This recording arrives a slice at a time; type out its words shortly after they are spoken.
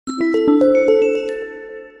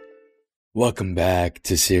Welcome back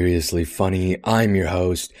to Seriously Funny. I'm your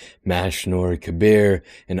host, Mashnor Kabir,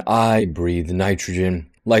 and I breathe nitrogen.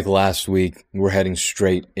 Like last week, we're heading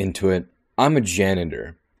straight into it. I'm a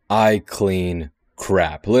janitor. I clean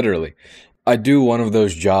crap, literally. I do one of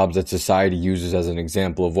those jobs that society uses as an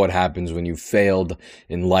example of what happens when you failed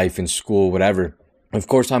in life, in school, whatever. Of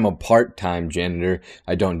course, I'm a part-time janitor.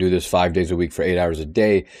 I don't do this 5 days a week for 8 hours a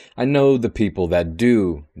day. I know the people that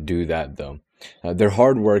do that, though. They're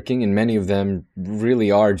hardworking, and many of them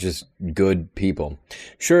really are just good people.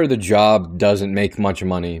 Sure, the job doesn't make much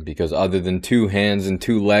money because other than 2 hands and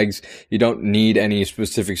 2 legs, you don't need any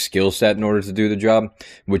specific skill set in order to do the job,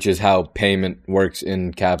 which is how payment works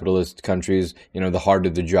in capitalist countries. The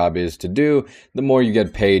harder the job is to do, the more you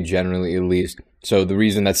get paid, generally at least. So the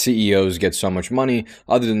reason that CEOs get so much money,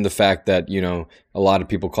 other than the fact that, a lot of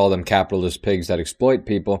people call them capitalist pigs that exploit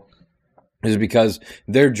people, is because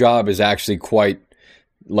their job is actually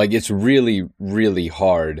it's really, really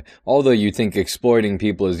hard. Although you think exploiting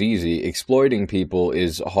people is easy, exploiting people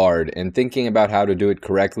is hard. And thinking about how to do it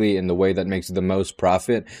correctly in the way that makes the most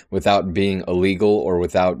profit without being illegal or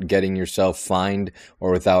without getting yourself fined or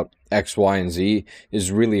without X, Y, and Z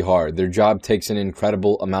is really hard. Their job takes an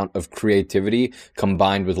incredible amount of creativity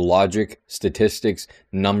combined with logic, statistics,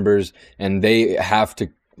 numbers, and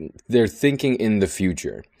they're thinking in the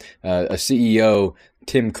future. A CEO,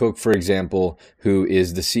 Tim Cook, for example, who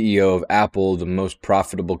is the CEO of Apple, the most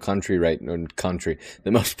profitable the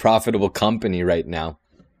most profitable company right now.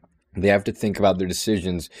 They have to think about their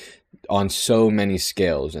decisions on so many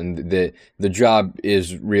scales, and the job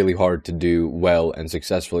is really hard to do well and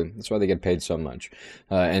successfully. That's why they get paid so much.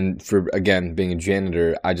 And for, again, being a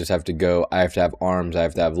janitor, I just have to go. I have to have arms, I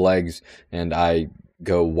have to have legs, and I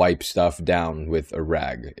go wipe stuff down with a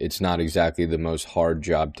rag. It's not exactly the most hard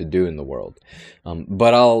job to do in the world.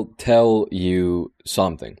 But I'll tell you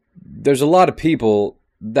something. There's a lot of people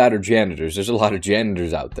that are janitors. There's a lot of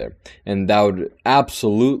janitors out there, and that would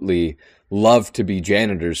absolutely love to be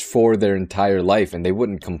janitors for their entire life, and they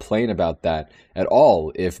wouldn't complain about that at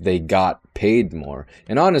all if they got paid more.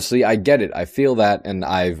 And honestly, I get it. I feel that, and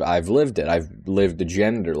I've lived it. I've lived the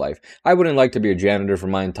janitor life. I wouldn't like to be a janitor for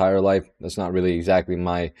my entire life. That's not really exactly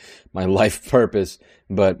my life purpose,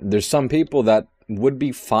 but there's some people that would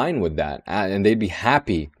be fine with that, and they'd be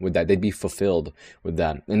happy with that. They'd be fulfilled with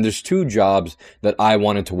that. And there's 2 jobs that I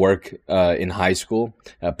wanted to work in high school,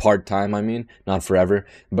 part-time, not forever,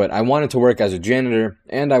 but I wanted to work as a janitor,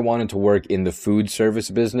 and I wanted to work in the food service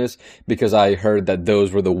business because I heard that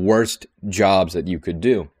those were the worst jobs that you could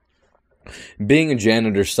do. Being a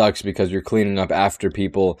janitor sucks because you're cleaning up after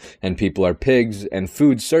people, and people are pigs, and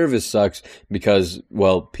food service sucks because,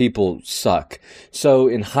 well, people suck. So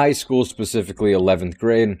in high school, specifically 11th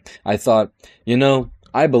grade, I thought,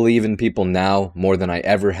 I believe in people now more than I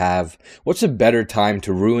ever have. What's a better time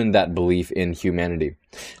to ruin that belief in humanity?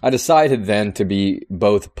 I decided then to be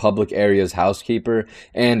both public areas housekeeper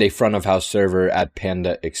and a front of house server at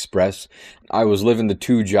Panda Express. I was living the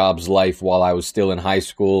 2 jobs life while I was still in high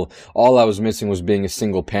school. All I was missing was being a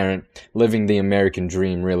single parent, living the American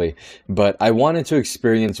dream, really. But I wanted to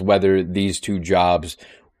experience whether these 2 jobs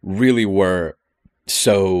really were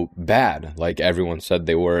so bad, like everyone said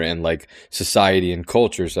they were, and like society and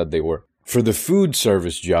culture said they were. For the food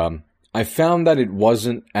service job, I found that it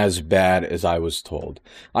wasn't as bad as I was told.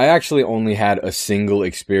 I actually only had a single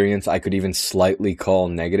experience I could even slightly call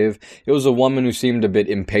negative. It was a woman who seemed a bit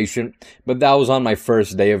impatient, but that was on my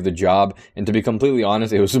first day of the job, and to be completely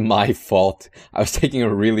honest, it was my fault. I was taking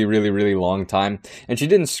a really, really, really long time, and she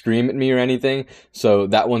didn't scream at me or anything, so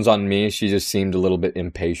that one's on me. She just seemed a little bit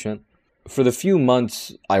impatient. For the few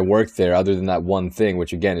months I worked there, other than that one thing,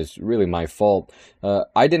 which again is really my fault,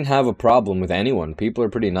 I didn't have a problem with anyone. People are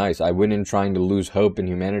pretty nice. I went in trying to lose hope in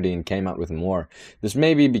humanity and came out with more. This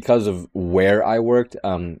may be because of where I worked,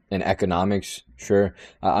 in economics, sure.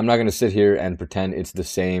 I'm not going to sit here and pretend it's the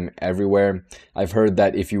same everywhere. I've heard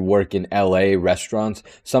that if you work in LA restaurants,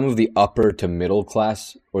 some of the upper to middle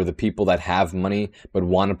class, or the people that have money but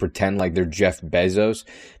want to pretend like they're Jeff Bezos,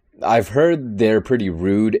 I've heard they're pretty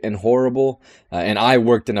rude and horrible, and I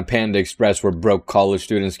worked in a Panda Express where broke college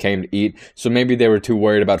students came to eat, so maybe they were too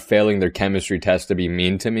worried about failing their chemistry test to be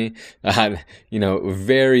mean to me.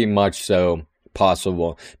 Very much so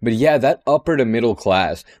possible. But yeah, that upper to middle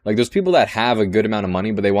class, like those people that have a good amount of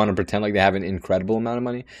money, but they want to pretend like they have an incredible amount of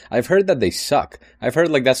money, I've heard that they suck. I've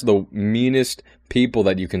heard like that's the meanest people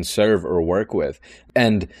that you can serve or work with.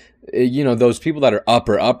 And those people that are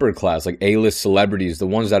upper class, like A-list celebrities, the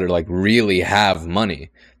ones that are like really have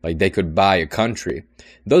money, like they could buy a country.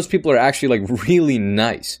 Those people are actually like really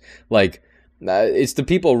nice. Like, it's the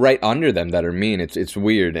people right under them that are mean. It's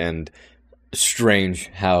weird. And strange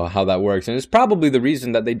how that works. And it's probably the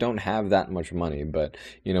reason that they don't have that much money. But,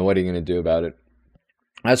 what are you going to do about it?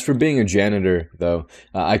 As for being a janitor, though,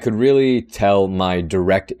 I could really tell my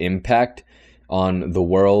direct impact on the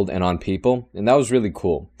world and on people, and that was really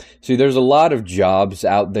cool. See, there's a lot of jobs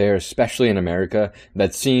out there, especially in America,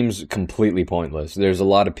 that seems completely pointless. There's a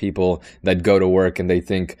lot of people that go to work and they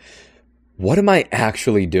think, what am I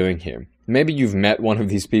actually doing here? Maybe you've met one of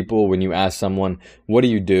these people when you ask someone, what do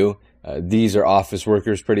you do? These are office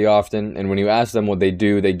workers pretty often, and when you ask them what they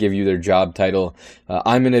do, they give you their job title.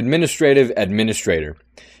 I'm an administrative administrator.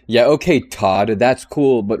 Yeah, okay, Todd, that's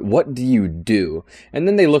cool, but what do you do? And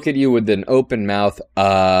then they look at you with an open mouth.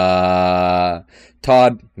 Todd,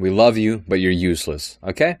 we love you, but you're useless,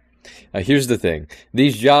 okay? Here's the thing.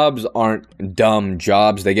 These jobs aren't dumb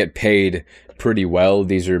jobs. They get paid pretty well.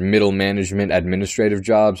 These are middle management administrative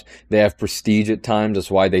jobs. They have prestige at times.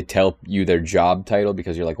 That's why they tell you their job title,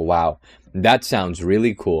 because you're like, wow, that sounds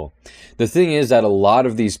really cool. The thing is that a lot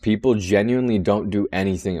of these people genuinely don't do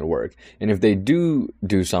anything at work. And if they do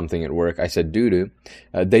something at work, I said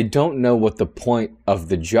they don't know what the point of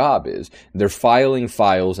the job is. They're filing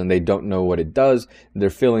files and they don't know what it does.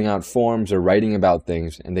 They're filling out forms or writing about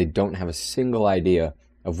things, and they don't have a single idea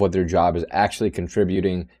of what their job is actually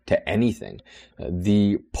contributing to anything.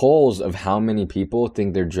 The polls of how many people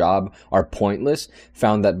think their job are pointless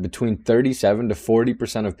found that between 37 to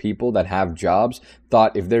 40% of people that have jobs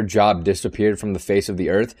thought if their job disappeared from the face of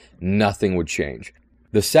the earth, nothing would change.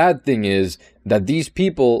 The sad thing is that these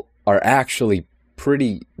people are actually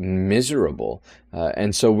pretty miserable.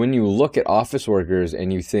 And so when you look at office workers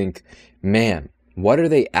and you think, man, what are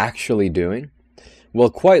they actually doing? Well,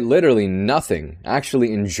 quite literally nothing.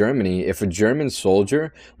 Actually, in Germany, if a German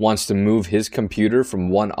soldier wants to move his computer from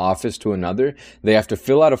one office to another, they have to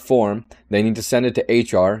fill out a form. They need to send it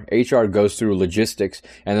to HR. HR goes through logistics.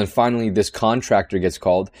 And then finally, this contractor gets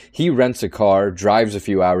called. He rents a car, drives a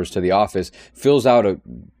few hours to the office, fills out a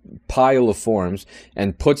pile of forms,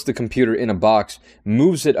 and puts the computer in a box,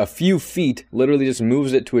 moves it a few feet, literally just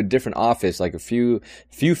moves it to a different office, like a few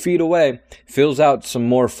feet away, fills out some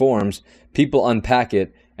more forms. People unpack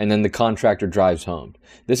it, and then the contractor drives home.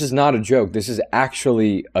 This is not a joke. This is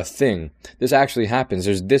actually a thing. This actually happens.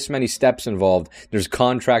 There's this many steps involved. There's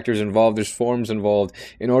contractors involved. There's forms involved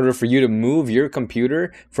in order for you to move your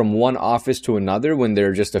computer from one office to another when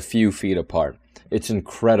they're just a few feet apart. It's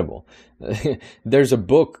incredible. There's a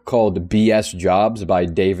book called BS Jobs by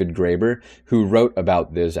David Graeber who wrote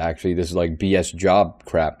about this, actually. This is like BS job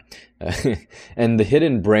crap. And The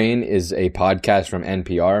Hidden Brain is a podcast from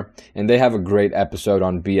NPR, and they have a great episode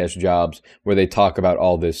on BS jobs where they talk about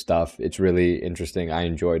all this stuff. It's really interesting. I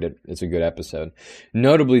enjoyed it. It's a good episode.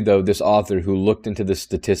 Notably, though, this author who looked into the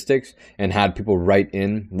statistics and had people write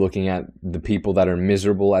in looking at the people that are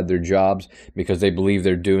miserable at their jobs because they believe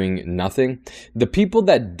they're doing nothing. The people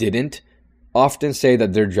that didn't often say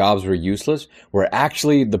that their jobs were useless were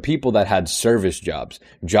actually the people that had service jobs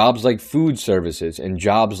like food services and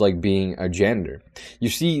jobs like being a janitor. You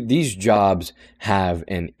see, these jobs have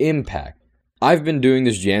an impact. I've been doing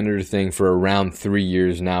this janitor thing for around 3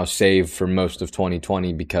 years now, save for most of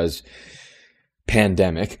 2020 because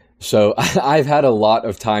pandemic. So I've had a lot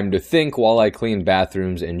of time to think while I clean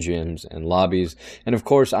bathrooms and gyms and lobbies. And of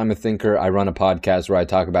course, I'm a thinker. I run a podcast where I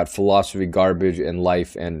talk about philosophy, garbage, and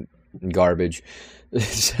life and garbage.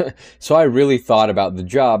 So I really thought about the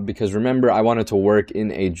job because remember, I wanted to work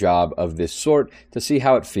in a job of this sort to see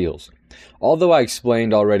how it feels. Although I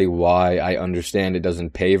explained already why I understand it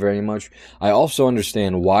doesn't pay very much, I also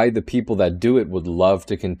understand why the people that do it would love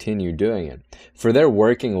to continue doing it. For their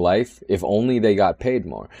working life, if only they got paid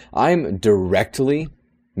more. I'm directly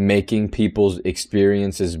making people's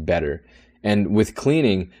experiences better. And with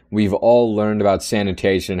cleaning, we've all learned about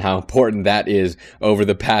sanitation, how important that is over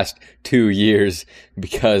the past 2 years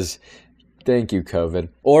because, thank you, COVID.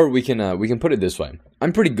 Or we can put it this way.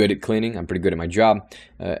 I'm pretty good at cleaning. I'm pretty good at my job.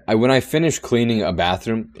 When I finish cleaning a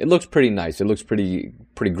bathroom, it looks pretty nice. It looks pretty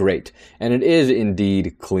great. And it is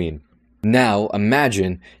indeed clean. Now,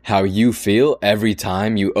 imagine how you feel every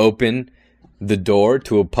time you open the door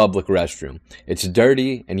to a public restroom. It's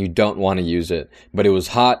dirty and you don't want to use it, but it was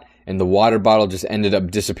hot and the water bottle just ended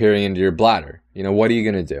up disappearing into your bladder. You know, what are you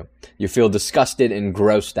going to do? You feel disgusted and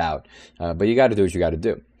grossed out, but you got to do what you got to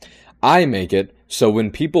do. I make it so when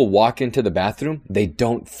people walk into the bathroom, they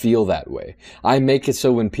don't feel that way. I make it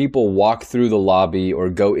so when people walk through the lobby or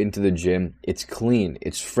go into the gym, it's clean,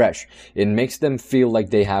 it's fresh. It makes them feel like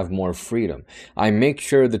they have more freedom. I make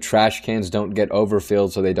sure the trash cans don't get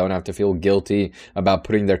overfilled so they don't have to feel guilty about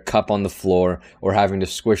putting their cup on the floor or having to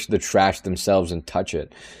squish the trash themselves and touch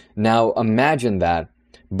it. Now imagine that,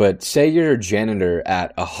 But say you're a janitor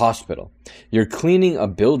at a hospital. You're cleaning a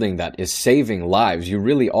building that is saving lives. You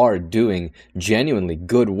really are doing genuinely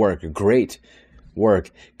good work, great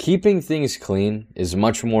work. Keeping things clean is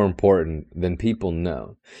much more important than people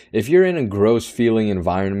know. If you're in a gross feeling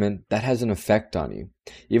environment, that has an effect on you.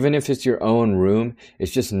 Even if it's your own room,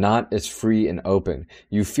 it's just not as free and open.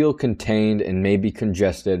 You feel contained and maybe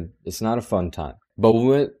congested. It's not a fun time.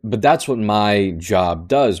 But that's what my job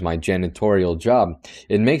does, my janitorial job.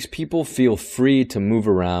 It makes people feel free to move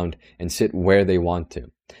around and sit where they want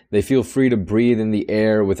to. They feel free to breathe in the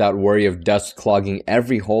air without worry of dust clogging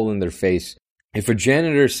every hole in their face. If a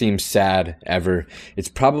janitor seems sad ever, it's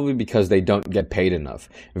probably because they don't get paid enough.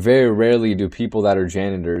 Very rarely do people that are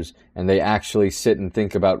janitors, and they actually sit and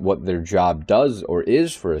think about what their job does or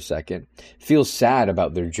is for a second, feel sad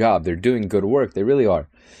about their job. They're doing good work. They really are.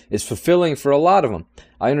 It's fulfilling for a lot of them.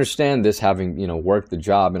 I understand this, having, worked the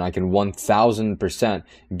job, and I can 1000%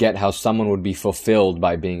 get how someone would be fulfilled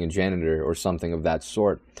by being a janitor or something of that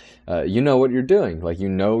sort. You know what you're doing. Like, you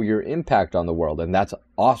know your impact on the world, and that's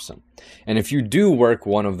awesome. And if you do work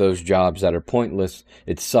one of those jobs that are pointless,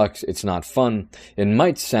 it sucks, it's not fun, it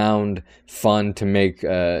might sound fun to make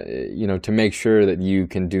sure that you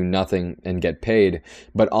can do nothing and get paid,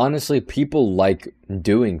 but honestly, people like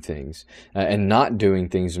doing things, and not doing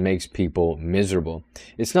things makes people miserable.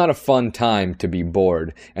 It's not a fun time to be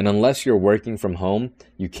bored, and unless you're working from home,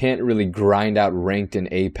 you can't really grind out ranked in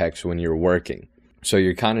Apex when you're working. So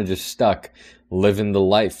you're kind of just stuck living the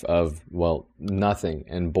life of, nothing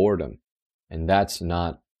and boredom. And that's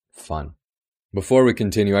not fun. Before we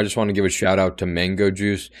continue, I just want to give a shout out to mango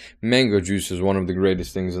juice. Mango juice is one of the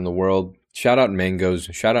greatest things in the world. Shout out mangoes.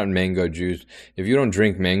 Shout out mango juice. If you don't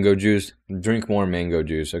drink mango juice, drink more mango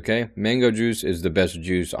juice, okay? Mango juice is the best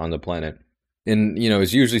juice on the planet. And,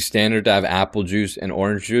 it's usually standard to have apple juice and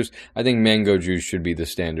orange juice. I think mango juice should be the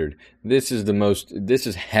standard. This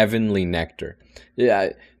is heavenly nectar. Yeah,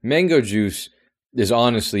 mango juice is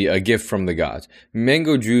honestly a gift from the gods.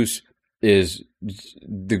 Mango juice is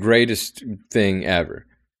the greatest thing ever.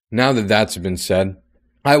 Now that that's been said,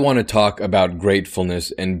 I want to talk about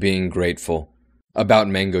gratefulness and being grateful about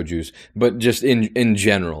mango juice, but just in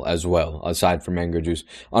general as well, aside from mango juice.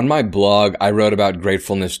 On my blog, I wrote about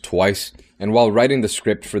gratefulness twice. And while writing the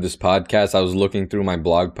script for this podcast, I was looking through my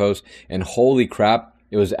blog post, and holy crap,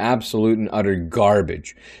 it was absolute and utter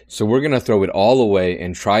garbage. So we're going to throw it all away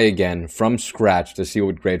and try again from scratch to see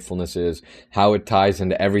what gratefulness is, how it ties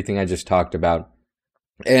into everything I just talked about,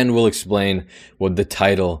 and we'll explain what the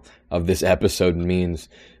title of this episode means.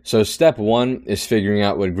 So step 1 is figuring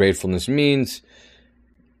out what gratefulness means.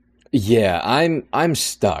 Yeah, I'm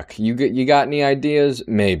stuck. You got any ideas?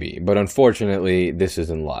 Maybe, but unfortunately, this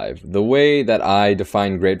isn't live. The way that I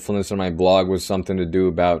defined gratefulness on my blog was something to do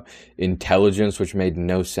about intelligence, which made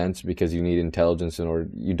no sense because you need intelligence in order,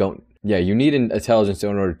 you need intelligence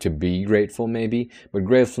in order to be grateful, maybe, but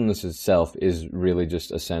gratefulness itself is really just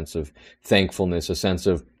a sense of thankfulness, a sense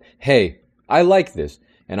of, hey, I like this.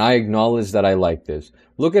 And I acknowledge that I like this.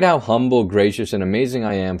 Look at how humble, gracious, and amazing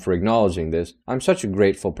I am for acknowledging this. I'm such a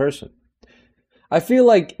grateful person. I feel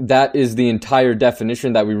like that is the entire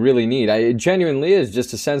definition that we really need. It genuinely is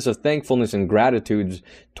just a sense of thankfulness and gratitude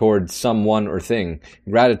towards someone or thing.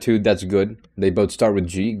 Gratitude, that's good. They both start with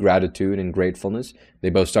G, gratitude and gratefulness.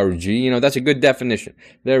 They both start with G. That's a good definition.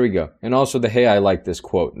 There we go. And also the, hey, I like this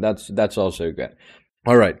quote. That's also good.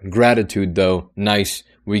 All right, gratitude though, nice.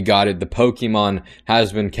 We got it. The Pokemon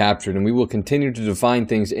has been captured, and we will continue to define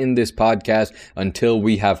things in this podcast until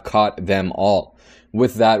we have caught them all.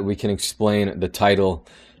 With that, we can explain the title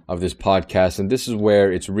of this podcast, and this is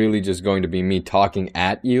where it's really just going to be me talking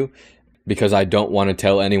at you, because I don't want to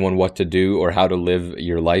tell anyone what to do or how to live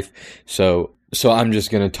your life. So I'm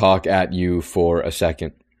just going to talk at you for a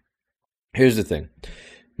second. Here's the thing.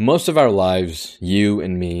 Most of our lives, you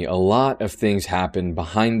and me, a lot of things happen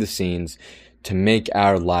behind the scenes to make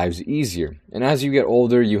our lives easier. And as you get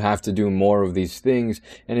older, you have to do more of these things.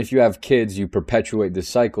 And if you have kids, you perpetuate this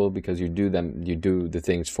cycle because you do the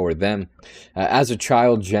things for them. As a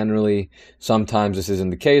child, generally, sometimes this isn't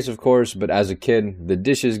the case, of course, but as a kid, the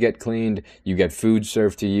dishes get cleaned, you get food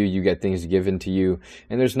served to you, you get things given to you,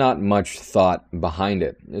 and there's not much thought behind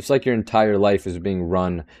it. It's like your entire life is being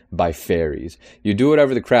run by fairies. You do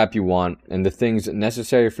whatever the crap you want, and the things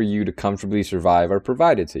necessary for you to comfortably survive are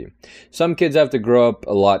provided to you. Some kids have to grow up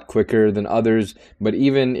a lot quicker than others, but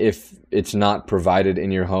even if it's not provided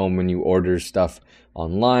in your home when you order stuff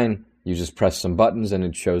online, You just press some buttons and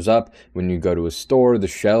it shows up. When you go to a store, the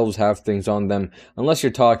shelves have things on them. Unless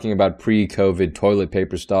you're talking about pre-COVID toilet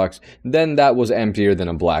paper stocks, then that was emptier than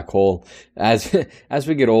a black hole. As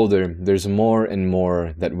we get older, there's more and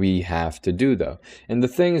more that we have to do, though. And the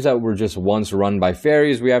things that were just once run by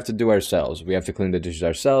fairies, we have to do ourselves. We have to clean the dishes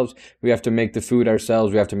ourselves. We have to make the food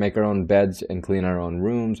ourselves. We have to make our own beds and clean our own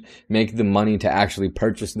rooms, make the money to actually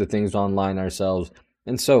purchase the things online ourselves,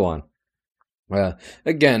 and so on.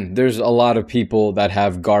 Again, there's a lot of people that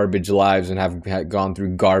have garbage lives and have gone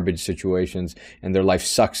through garbage situations, and their life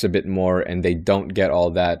sucks a bit more and they don't get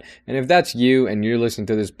all that. And if that's you and you're listening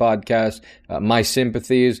to this podcast, my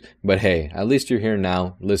sympathies, but hey, at least you're here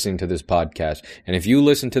now listening to this podcast. And if you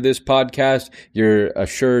listen to this podcast, you're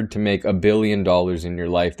assured to make $1 billion in your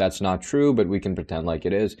life. That's not true, but we can pretend like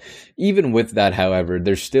it is. Even with that, however,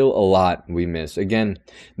 there's still a lot we miss. Again,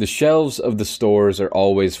 the shelves of the stores are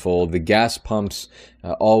always full. The gas pumps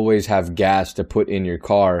always have gas to put in your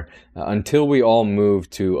car until we all move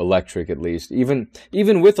to electric, at least.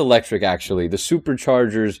 Even with electric, actually, the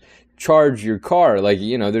superchargers charge your car. Like,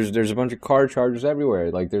 you know, there's a bunch of car chargers everywhere.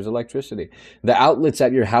 Like, there's electricity. The outlets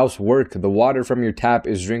at your house work. The water from your tap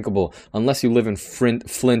is drinkable. Unless you live in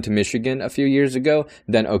Flint, Michigan a few years ago,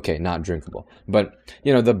 then okay, not drinkable. But,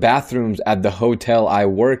 you know, the bathrooms at the hotel I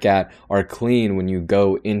work at are clean when you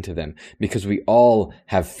go into them, because we all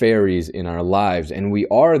have fairies in our lives, and we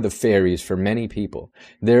are the fairies for many people.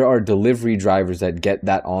 There are delivery drivers that get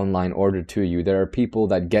that online order to you. There are people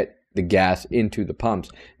that get the gas into the pumps.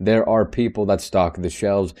 There are people that stock the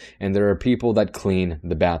shelves, and there are people that clean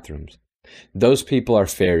the bathrooms. Those people are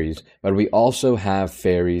fairies, but we also have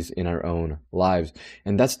fairies in our own lives.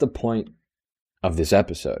 And that's the point of this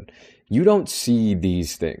episode. You don't see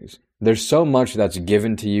these things. There's so much that's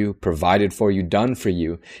given to you, provided for you, done for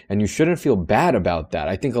you, and you shouldn't feel bad about that.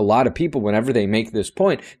 I think a lot of people, whenever they make this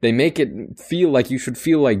point, they make it feel like you should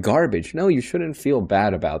feel like garbage. No, you shouldn't feel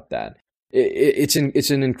bad about that. It's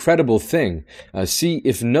an incredible thing. See,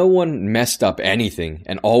 if no one messed up anything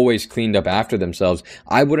and always cleaned up after themselves,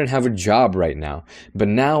 I wouldn't have a job right now. But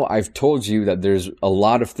now I've told you that there's a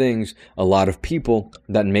lot of things, a lot of people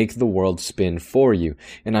that make the world spin for you.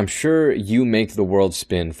 And I'm sure you make the world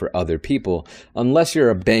spin for other people. Unless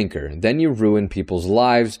you're a banker, then you ruin people's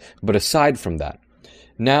lives. But aside from that,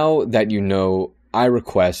 now that you know, I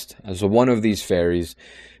request, as one of these fairies,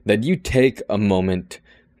 that you take a moment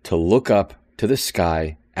to look up to the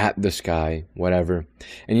sky, at the sky, whatever.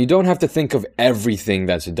 And you don't have to think of everything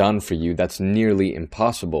that's done for you. That's nearly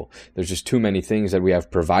impossible. There's just too many things that we have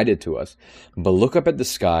provided to us. But look up at the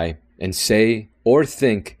sky and say or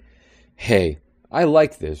think, hey, I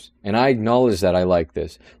like this, and I acknowledge that I like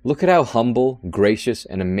this. Look at how humble, gracious,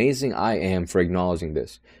 and amazing I am for acknowledging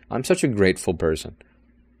this. I'm such a grateful person.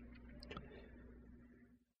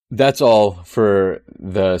 That's all for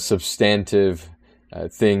the substantive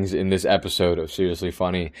things in this episode of Seriously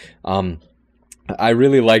Funny. I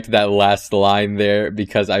really liked that last line there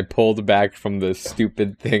because I pulled back from the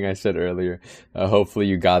stupid thing I said earlier. Hopefully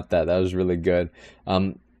you got that. That was really good.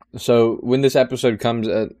 So when this episode comes,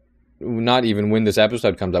 not even when this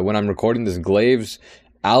episode comes out, when I'm recording this, Glaive's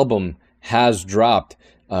album has dropped.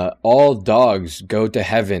 All Dogs Go to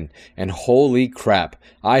Heaven, and holy crap,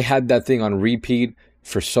 I had that thing on repeat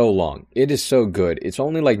for so long. It is so good. It's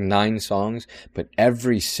only like 9 songs, but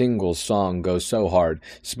every single song goes so hard.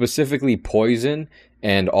 Specifically Poison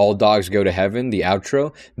and All Dogs Go to Heaven, the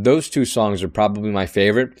outro. Those 2 songs are probably my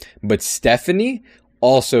favorite, but Stephanie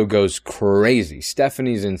also goes crazy.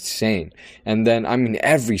 Stephanie's insane. And then, I mean,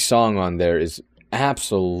 every song on there is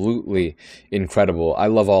absolutely incredible. I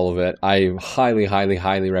love all of it. I highly, highly,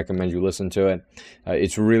 highly recommend you listen to it.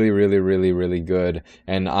 It's really, really, really, really good.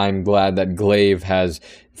 And I'm glad that Glaive has,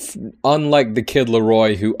 unlike the Kid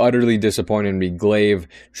Leroy who utterly disappointed me, Glaive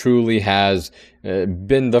truly has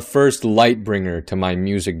been the first light bringer to my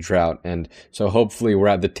music drought. And so hopefully we're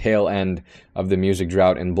at the tail end of the music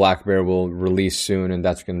drought and Black Bear will release soon, and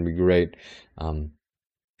that's going to be great.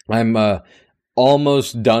 I'm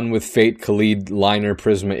almost done with Fate Khalid Liner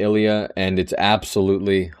Prisma Ilia, and it's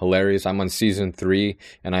absolutely hilarious. I'm on season 3,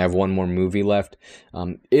 and I have one more movie left.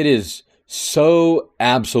 It is so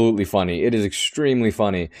absolutely funny. It is extremely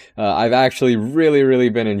funny. I've actually really, really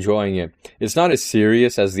been enjoying it. It's not as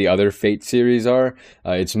serious as the other Fate series are.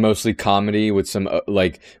 It's mostly comedy with some,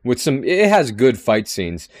 it has good fight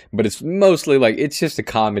scenes, but it's mostly it's just a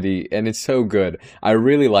comedy, and it's so good. I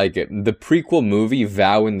really like it. The prequel movie,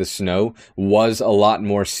 Vow in the Snow, was a lot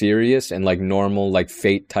more serious and normal,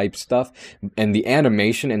 Fate type stuff. And the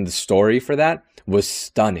animation and the story for that was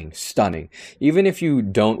stunning. Even if you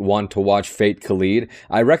don't want to watch Fate Khalid,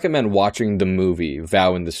 I recommend watching the movie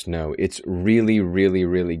Vow in the Snow. It's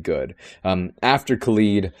really good. After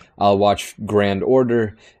Khalid, I'll watch Grand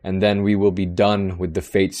Order, and then we will be done with the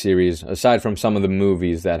Fate series, aside from some of the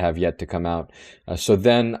movies that have yet to come out. So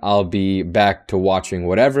then I'll be back to watching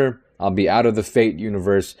whatever. I'll be out of the Fate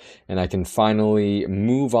universe, and I can finally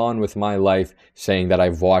move on with my life saying that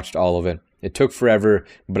I've watched all of it. It took forever,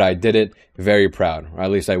 but I did it. Very proud, or at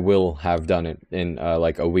least I will have done it in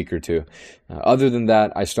like a week or two. Other than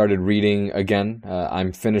that, I started reading again.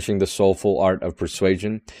 I'm finishing The Soulful Art of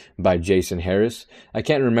Persuasion by Jason Harris. I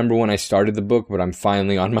can't remember when I started the book, but I'm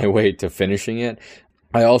finally on my way to finishing it.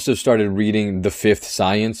 I also started reading The Fifth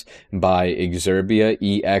Science by Exurbia,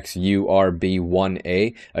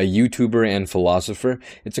 EXURB1A, a YouTuber and philosopher.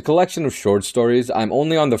 It's a collection of short stories. I'm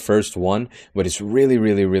only on the first one, but it's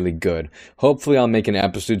really good. Hopefully I'll make an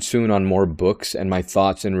episode soon on more books and my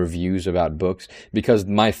thoughts and reviews about books, because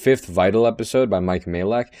my Fifth Vital episode by Mike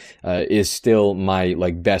Malak is still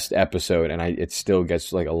my best episode, and it still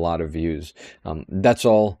gets a lot of views. That's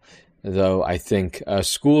all. Though I think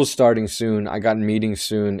school's starting soon. I got meetings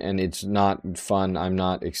soon, and it's not fun. I'm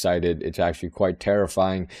not excited. It's actually quite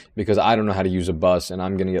terrifying because I don't know how to use a bus, and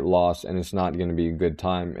I'm going to get lost, and it's not going to be a good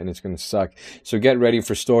time, and it's going to suck. So get ready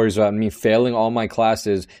for stories about me failing all my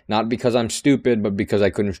classes, not because I'm stupid, but because I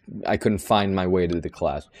couldn't find my way to the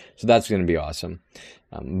class. So that's going to be awesome.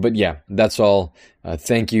 But yeah, that's all.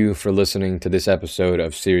 Thank you for listening to this episode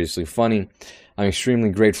of Seriously Funny. I'm extremely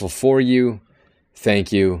grateful for you.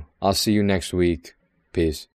 Thank you. I'll see you next week. Peace.